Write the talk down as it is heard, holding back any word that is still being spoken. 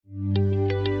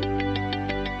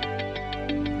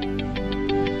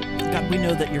We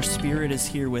know that your Spirit is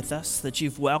here with us, that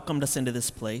you've welcomed us into this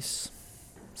place.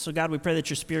 So God, we pray that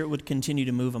your Spirit would continue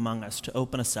to move among us, to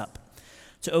open us up,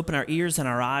 to open our ears and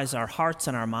our eyes, our hearts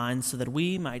and our minds, so that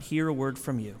we might hear a word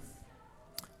from you.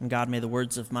 And God, may the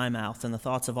words of my mouth and the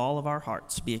thoughts of all of our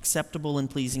hearts be acceptable and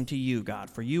pleasing to you, God,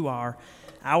 for you are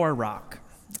our rock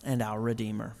and our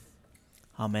Redeemer.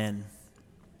 Amen.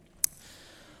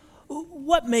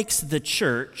 What makes the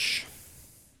church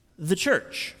the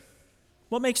church?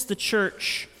 What makes the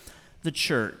church the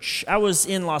church? I was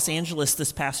in Los Angeles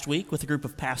this past week with a group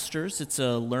of pastors. It's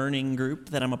a learning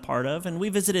group that I'm a part of, and we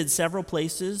visited several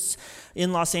places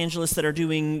in Los Angeles that are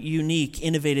doing unique,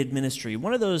 innovative ministry.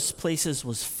 One of those places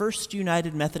was First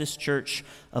United Methodist Church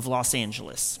of Los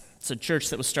Angeles. It's a church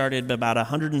that was started about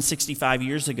 165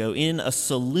 years ago in a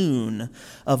saloon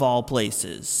of all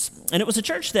places. And it was a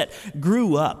church that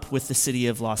grew up with the city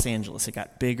of Los Angeles. It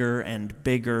got bigger and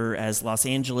bigger as Los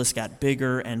Angeles got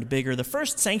bigger and bigger. The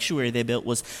first sanctuary they built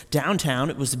was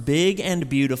downtown. It was big and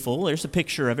beautiful. There's a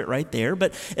picture of it right there.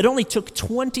 But it only took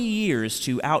 20 years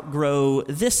to outgrow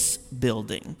this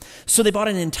building. So they bought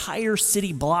an entire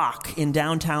city block in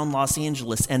downtown Los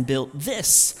Angeles and built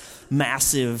this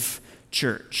massive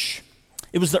church.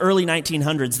 It was the early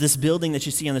 1900s. This building that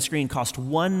you see on the screen cost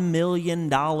 $1 million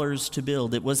to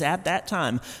build. It was at that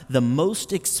time the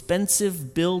most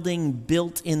expensive building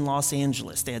built in Los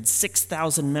Angeles. They had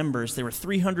 6,000 members. There were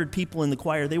 300 people in the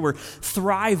choir. They were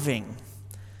thriving.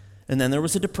 And then there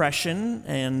was a depression,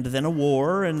 and then a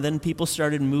war, and then people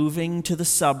started moving to the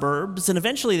suburbs. And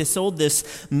eventually they sold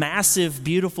this massive,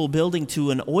 beautiful building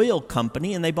to an oil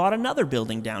company, and they bought another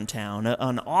building downtown,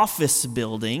 an office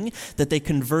building that they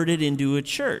converted into a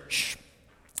church.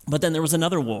 But then there was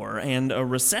another war and a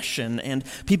recession, and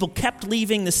people kept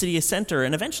leaving the city center,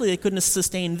 and eventually they couldn't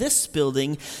sustain this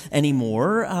building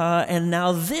anymore. And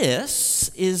now this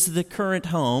is the current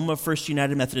home of First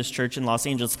United Methodist Church in Los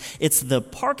Angeles. It's the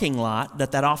parking lot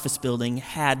that office building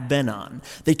had been on.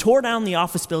 They tore down the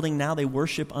office building. Now they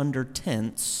worship under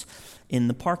tents in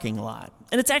the parking lot.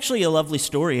 And it's actually a lovely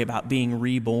story about being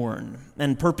reborn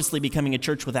and purposely becoming a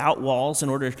church without walls in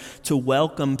order to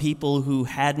welcome people who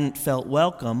hadn't felt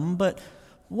welcome. But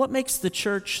what makes the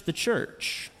church the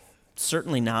church?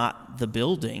 Certainly not the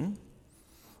building.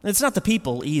 It's not the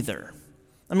people either.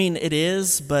 I mean, it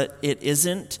is, but it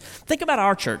isn't. Think about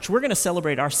our church. We're going to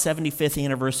celebrate our 75th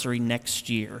anniversary next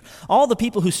year. All the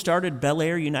people who started Bel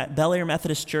Air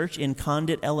Methodist Church in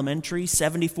Condit Elementary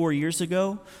 74 years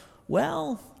ago,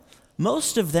 well,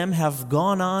 most of them have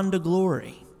gone on to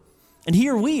glory. And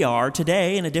here we are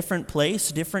today in a different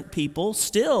place, different people.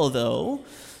 Still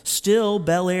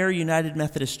Bel Air United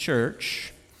Methodist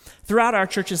Church. Throughout our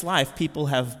church's life, people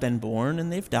have been born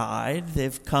and they've died.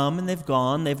 They've come and they've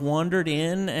gone. They've wandered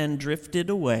in and drifted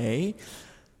away.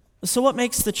 So what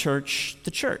makes the church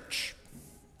the church?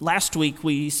 Last week,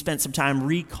 we spent some time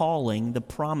recalling the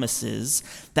promises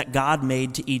that God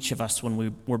made to each of us when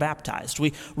we were baptized.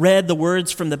 We read the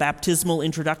words from the baptismal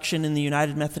introduction in the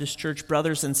United Methodist Church.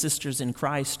 Brothers and sisters in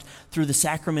Christ, through the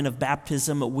sacrament of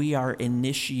baptism, we are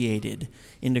initiated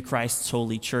into Christ's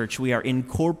holy church. We are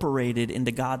incorporated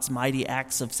into God's mighty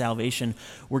acts of salvation.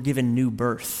 We're given new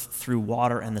birth through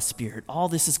water and the Spirit. All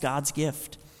this is God's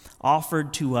gift,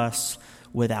 offered to us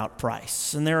without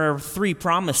price. And there are 3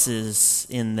 promises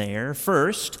in there.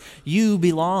 First, you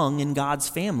belong in God's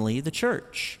family, the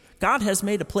church. God has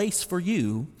made a place for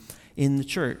you in the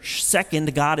church.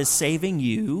 Second, God is saving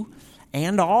you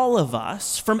and all of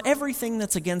us from everything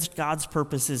that's against God's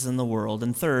purposes in the world.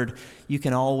 And third, you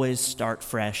can always start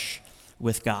fresh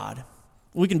with God.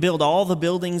 We can build all the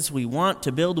buildings we want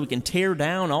to build. We can tear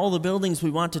down all the buildings we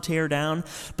want to tear down.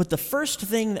 But the first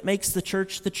thing that makes the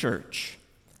church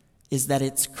is that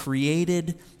it's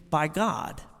created by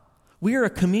God. We are a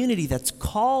community that's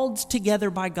called together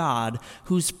by God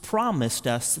who's promised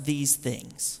us these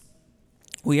things.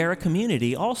 We are a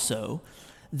community also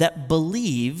that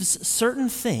believes certain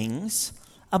things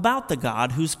about the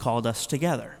God who's called us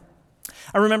together.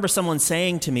 I remember someone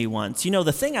saying to me once,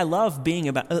 the thing I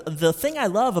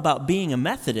love about being a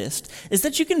Methodist is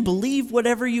that you can believe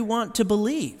whatever you want to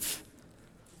believe.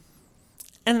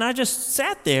 And I just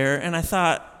sat there and I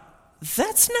thought,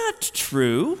 that's not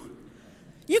true.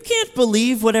 You can't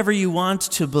believe whatever you want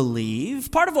to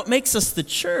believe. Part of what makes us the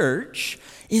church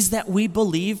is that we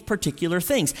believe particular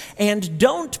things and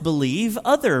don't believe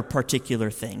other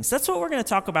particular things. That's what we're going to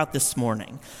talk about this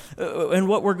morning. And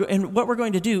what we're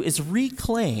going to do is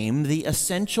reclaim the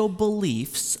essential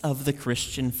beliefs of the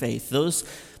Christian faith, those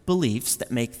beliefs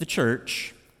that make the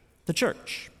church the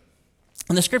church.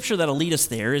 And the scripture that'll lead us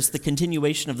there is the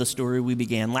continuation of the story we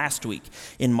began last week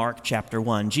in Mark chapter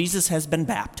 1. Jesus has been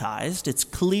baptized. It's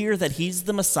clear that he's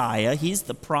the Messiah. He's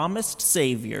the promised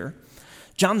Savior.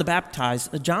 John the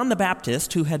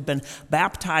Baptist, who had been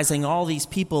baptizing all these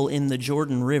people in the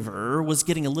Jordan River, was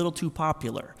getting a little too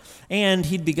popular. And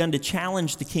he'd begun to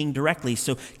challenge the king directly,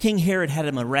 so King Herod had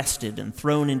him arrested and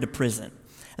thrown into prison.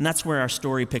 And that's where our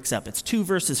story picks up. It's 2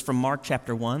 verses from Mark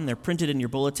chapter 1. They're printed in your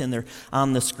bulletin. They're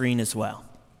on the screen as well.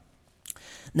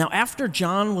 Now, after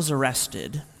John was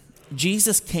arrested,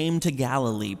 Jesus came to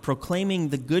Galilee, proclaiming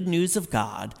the good news of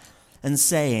God and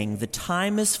saying, "The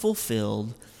time is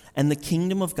fulfilled and the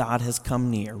kingdom of God has come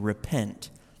near. Repent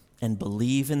and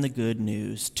believe in the good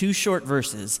news." 2 short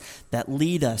verses that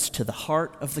lead us to the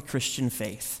heart of the Christian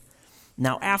faith.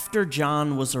 Now, after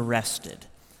John was arrested,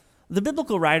 the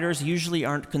biblical writers usually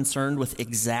aren't concerned with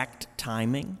exact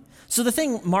timing. So the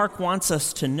thing Mark wants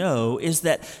us to know is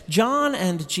that John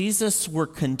and Jesus were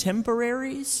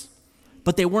contemporaries,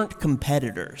 but they weren't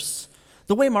competitors.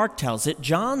 The way Mark tells it,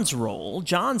 John's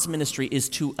ministry is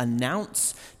to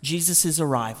announce Jesus'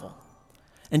 arrival.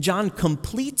 And John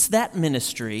completes that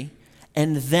ministry,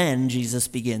 and then Jesus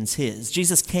begins his.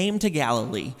 Jesus came to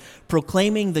Galilee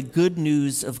proclaiming the good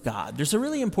news of God. There's a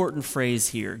really important phrase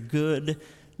here, good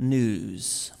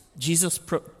news.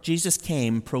 Jesus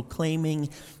came proclaiming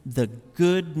the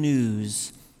good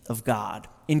news of God.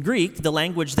 In Greek, the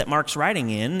language that Mark's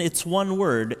writing in, it's one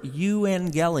word,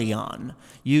 euangelion.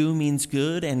 Eu means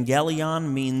good,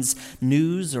 angelion means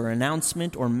news or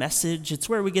announcement or message. It's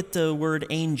where we get the word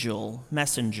angel,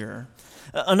 messenger.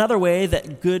 Another way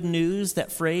that good news,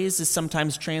 that phrase is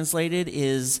sometimes translated,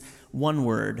 is one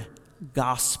word,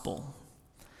 gospel.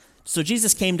 So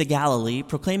Jesus came to Galilee,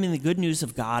 proclaiming the good news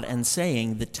of God and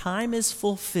saying, "The time is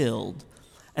fulfilled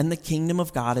and the kingdom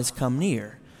of God has come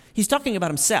near." He's talking about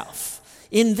himself.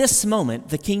 In this moment,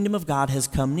 the kingdom of God has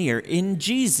come near. In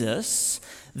Jesus,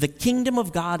 the kingdom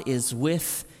of God is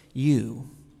with you.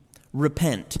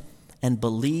 Repent and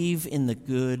believe in the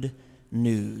good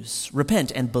news.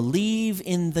 Repent and believe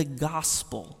in the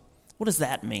gospel. What does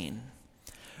that mean?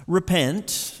 Repent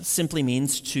simply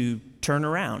means to turn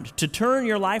around, to turn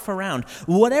your life around.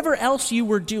 Whatever else you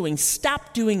were doing,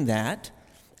 stop doing that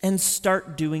and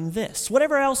start doing this.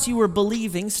 Whatever else you were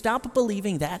believing, stop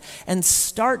believing that and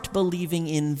start believing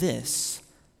in this,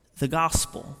 the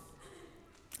gospel.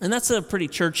 And that's a pretty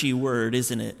churchy word,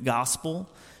 isn't it? Gospel.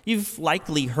 You've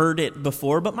likely heard it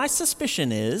before, but my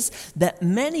suspicion is that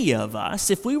many of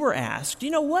us, if we were asked,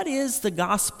 what is the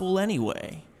gospel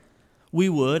anyway? We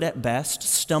would, at best,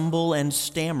 stumble and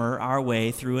stammer our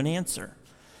way through an answer.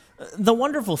 The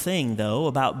wonderful thing, though,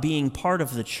 about being part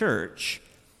of the church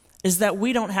is that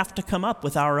we don't have to come up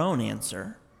with our own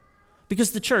answer,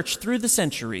 because the church, through the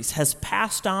centuries, has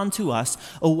passed on to us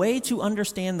a way to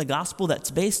understand the gospel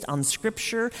that's based on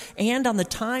Scripture and on the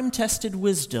time-tested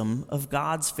wisdom of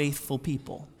God's faithful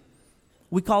people.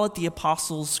 We call it the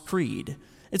Apostles' Creed.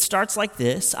 It starts like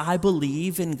this: "I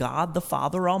believe in God the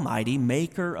Father Almighty,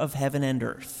 maker of heaven and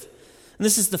earth." And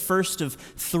this is the first of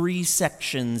 3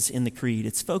 sections in the creed.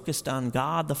 It's focused on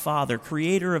God the Father,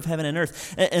 creator of heaven and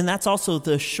earth. And that's also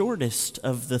the shortest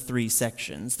of the 3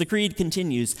 sections. The creed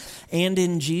continues, "And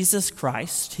in Jesus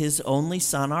Christ, his only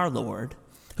Son, our Lord,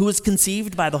 who was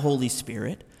conceived by the Holy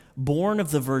Spirit, born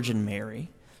of the Virgin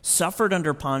Mary, suffered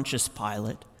under Pontius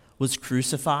Pilate, was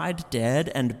crucified,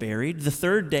 dead, and buried. The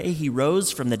 3rd day he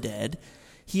rose from the dead.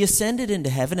 He ascended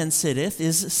into heaven and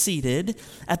is seated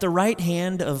at the right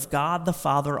hand of God the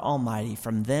Father Almighty.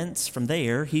 From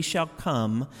there, he shall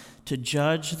come to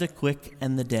judge the quick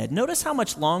and the dead." Notice how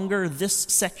much longer this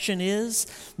section is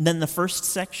than the first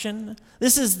section.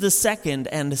 This is the second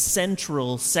and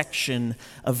central section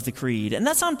of the creed. And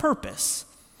that's on purpose,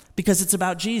 because it's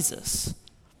about Jesus.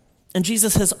 And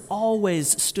Jesus has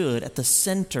always stood at the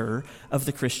center of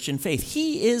the Christian faith.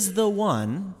 He is the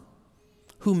one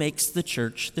who makes the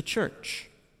church the church.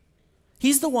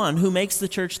 He's the one who makes the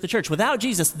church the church. Without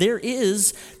Jesus, there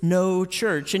is no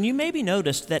church. And you maybe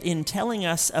noticed that in telling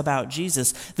us about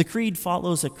Jesus, the creed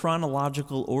follows a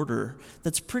chronological order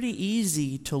that's pretty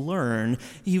easy to learn.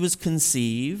 He was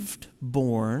conceived,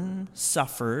 born,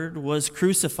 suffered, was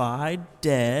crucified,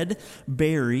 dead,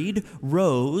 buried,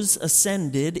 rose,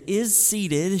 ascended, is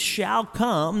seated, shall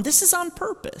come. This is on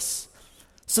purpose,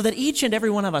 so that each and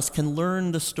every one of us can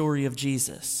learn the story of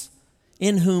Jesus,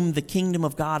 in whom the kingdom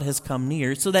of God has come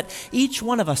near, so that each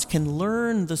one of us can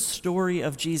learn the story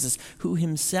of Jesus, who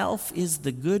himself is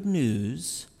the good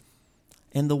news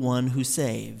and the one who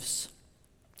saves.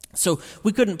 So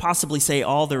we couldn't possibly say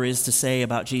all there is to say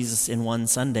about Jesus in one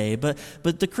Sunday, but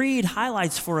the Creed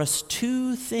highlights for us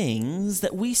two things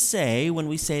that we say when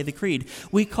we say the Creed.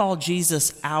 We call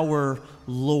Jesus our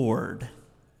Lord.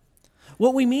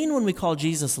 What we mean when we call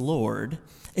Jesus Lord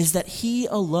is that he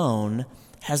alone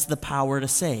has the power to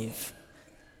save.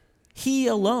 He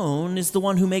alone is the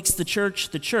one who makes the church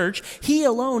the church. He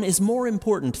alone is more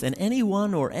important than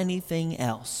anyone or anything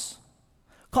else.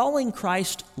 Calling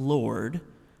Christ Lord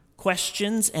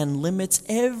questions and limits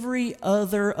every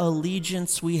other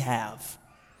allegiance we have.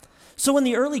 So when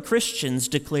the early Christians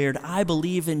declared, "I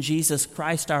believe in Jesus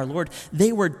Christ our Lord,"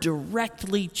 they were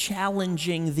directly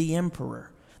challenging the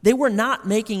emperor. They were not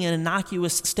making an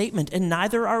innocuous statement, and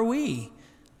neither are we.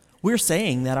 We're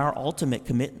saying that our ultimate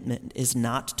commitment is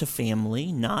not to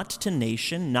family, not to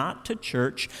nation, not to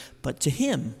church, but to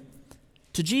him,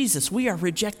 to Jesus. We are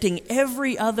rejecting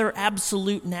every other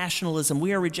absolute nationalism.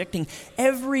 We are rejecting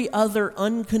every other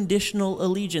unconditional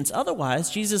allegiance.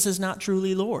 Otherwise, Jesus is not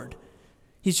truly Lord.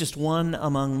 He's just one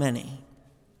among many.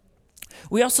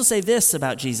 We also say this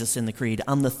about Jesus in the Creed: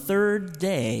 on the third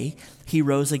day, he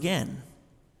rose again.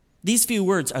 These few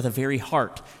words are the very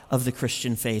heart of the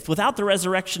Christian faith. Without the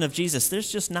resurrection of Jesus,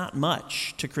 there's just not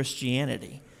much to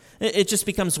Christianity. It just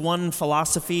becomes one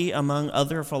philosophy among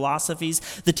other philosophies.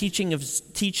 The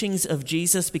teachings of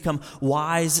Jesus become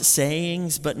wise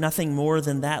sayings, but nothing more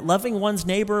than that. Loving one's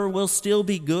neighbor will still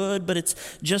be good, but it's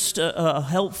just a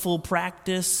helpful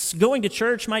practice. Going to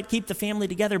church might keep the family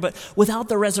together, but without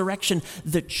the resurrection,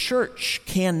 the church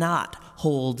cannot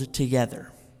hold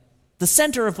together. The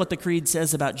center of what the Creed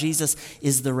says about Jesus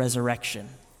is the resurrection,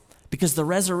 because the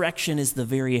resurrection is the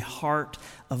very heart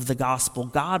of the gospel.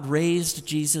 God raised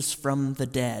Jesus from the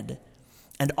dead,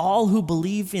 and all who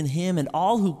believe in him and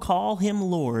all who call him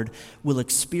Lord will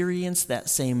experience that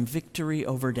same victory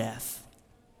over death.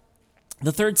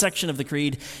 The third section of the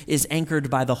Creed is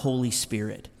anchored by the Holy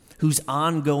Spirit, whose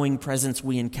ongoing presence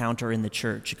we encounter in the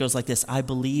church. It goes like this: I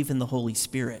believe in the Holy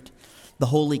Spirit, the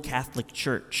Holy Catholic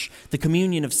Church, the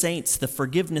communion of saints, the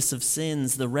forgiveness of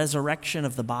sins, the resurrection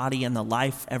of the body, and the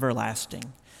life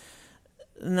everlasting.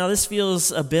 Now, this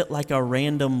feels a bit like a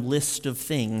random list of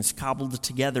things cobbled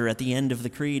together at the end of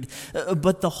the Creed,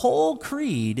 but the whole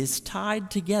Creed is tied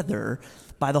together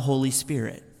by the Holy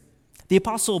Spirit. The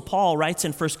Apostle Paul writes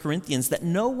in 1 Corinthians that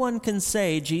no one can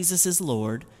say Jesus is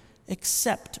Lord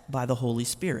except by the Holy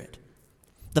Spirit.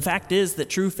 The fact is that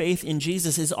true faith in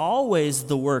Jesus is always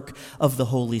the work of the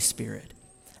Holy Spirit.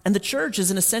 And the church is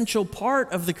an essential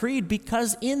part of the Creed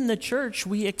because in the church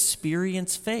we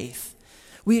experience faith.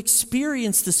 We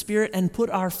experience the Spirit and put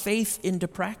our faith into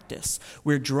practice.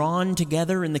 We're drawn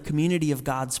together in the community of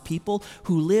God's people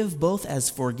who live both as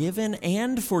forgiven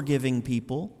and forgiving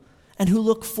people and who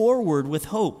look forward with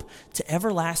hope to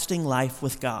everlasting life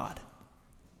with God.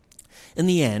 In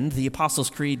the end, the Apostles'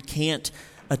 Creed can't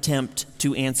attempt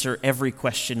to answer every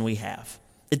question we have.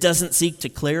 It doesn't seek to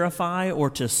clarify or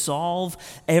to solve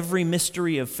every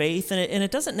mystery of faith, and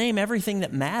it doesn't name everything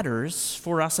that matters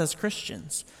for us as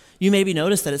Christians. You maybe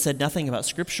noticed that it said nothing about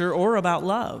Scripture or about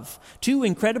love, two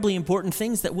incredibly important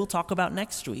things that we'll talk about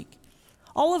next week.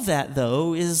 All of that,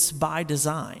 though, is by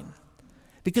design,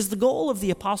 because the goal of the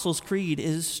Apostles' Creed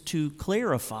is to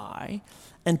clarify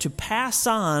and to pass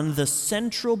on the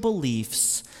central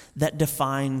beliefs that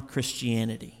define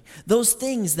Christianity. Those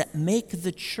things that make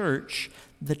the church,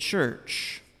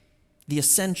 the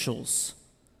essentials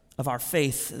of our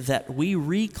faith that we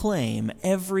reclaim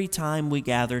every time we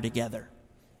gather together.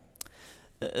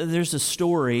 There's a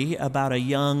story about a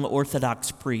young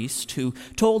Orthodox priest who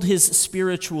told his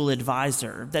spiritual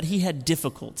advisor that he had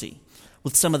difficulty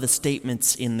with some of the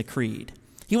statements in the Creed.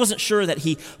 He wasn't sure that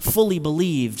he fully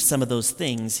believed some of those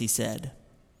things, he said.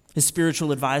 His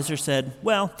spiritual advisor said,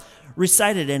 "Well,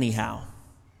 recite it anyhow."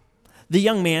 The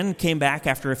young man came back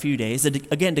after a few days,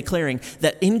 again declaring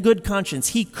that in good conscience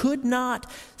he could not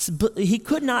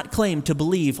claim to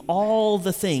believe all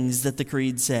the things that the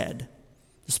Creed said.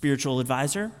 The spiritual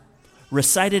advisor,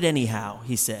 "Recite it anyhow,"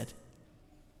 he said.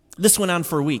 This went on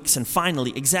for weeks, and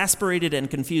finally, exasperated and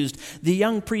confused, the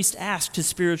young priest asked his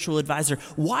spiritual advisor,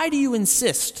 "Why do you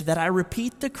insist that I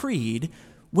repeat the Creed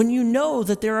when you know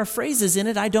that there are phrases in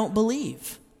it I don't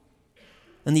believe?"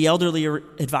 And the elderly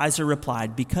advisor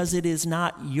replied, "Because it is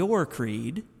not your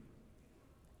creed,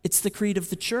 it's the creed of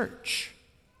the church."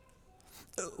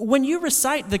 When you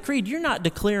recite the creed, you're not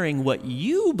declaring what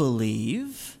you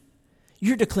believe,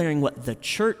 you're declaring what the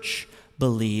church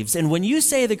believes. And when you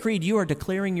say the creed, you are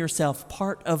declaring yourself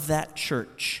part of that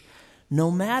church,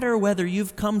 no matter whether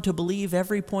you've come to believe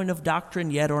every point of doctrine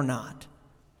yet or not.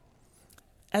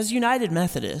 As United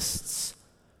Methodists,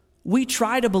 We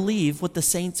try to believe what the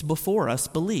saints before us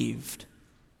believed.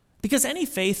 Because any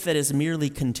faith that is merely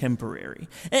contemporary,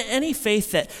 any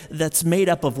faith that's made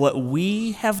up of what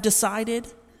we have decided,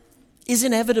 is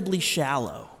inevitably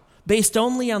shallow, based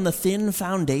only on the thin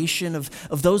foundation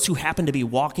of those who happen to be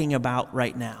walking about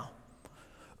right now.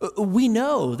 We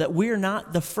know that we're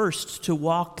not the first to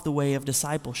walk the way of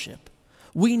discipleship.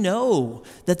 We know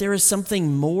that there is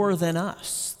something more than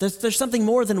us. There's something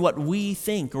more than what we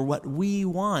think or what we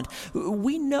want.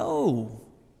 We know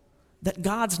that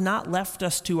God's not left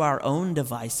us to our own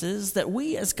devices, that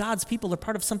we as God's people are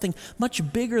part of something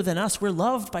much bigger than us. We're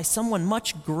loved by someone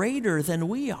much greater than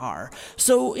we are.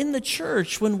 So in the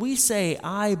church, when we say,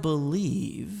 I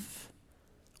believe,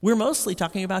 we're mostly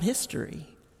talking about history.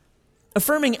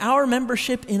 Affirming our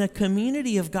membership in a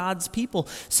community of God's people,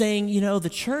 saying, the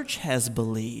church has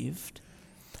believed,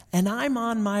 and I'm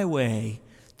on my way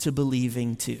to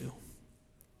believing too.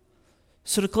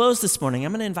 So to close this morning,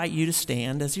 I'm going to invite you to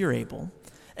stand as you're able.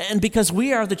 And because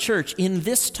we are the church in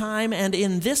this time and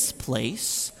in this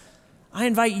place, I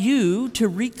invite you to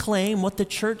reclaim what the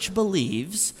church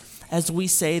believes as we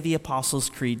say the Apostles'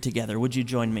 Creed together. Would you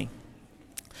join me?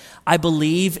 I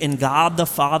believe in God the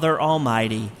Father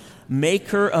Almighty,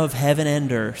 maker of heaven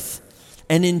and earth,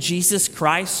 and in Jesus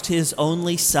Christ, his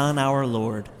only Son, our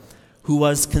Lord, who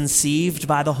was conceived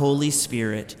by the Holy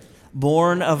Spirit,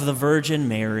 born of the Virgin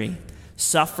Mary,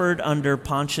 suffered under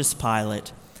Pontius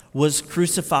Pilate, was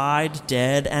crucified,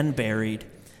 dead, and buried.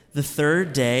 The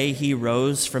third day he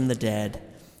rose from the dead.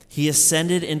 He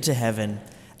ascended into heaven,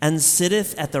 and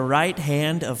sitteth at the right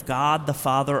hand of God the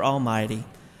Father Almighty.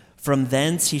 From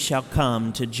thence he shall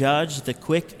come to judge the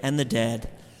quick and the dead.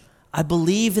 I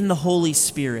believe in the Holy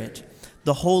Spirit,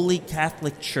 the holy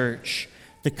Catholic Church,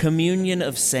 the communion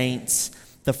of saints,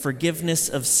 the forgiveness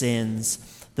of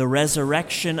sins, the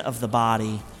resurrection of the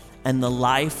body, and the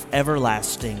life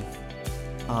everlasting.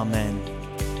 Amen.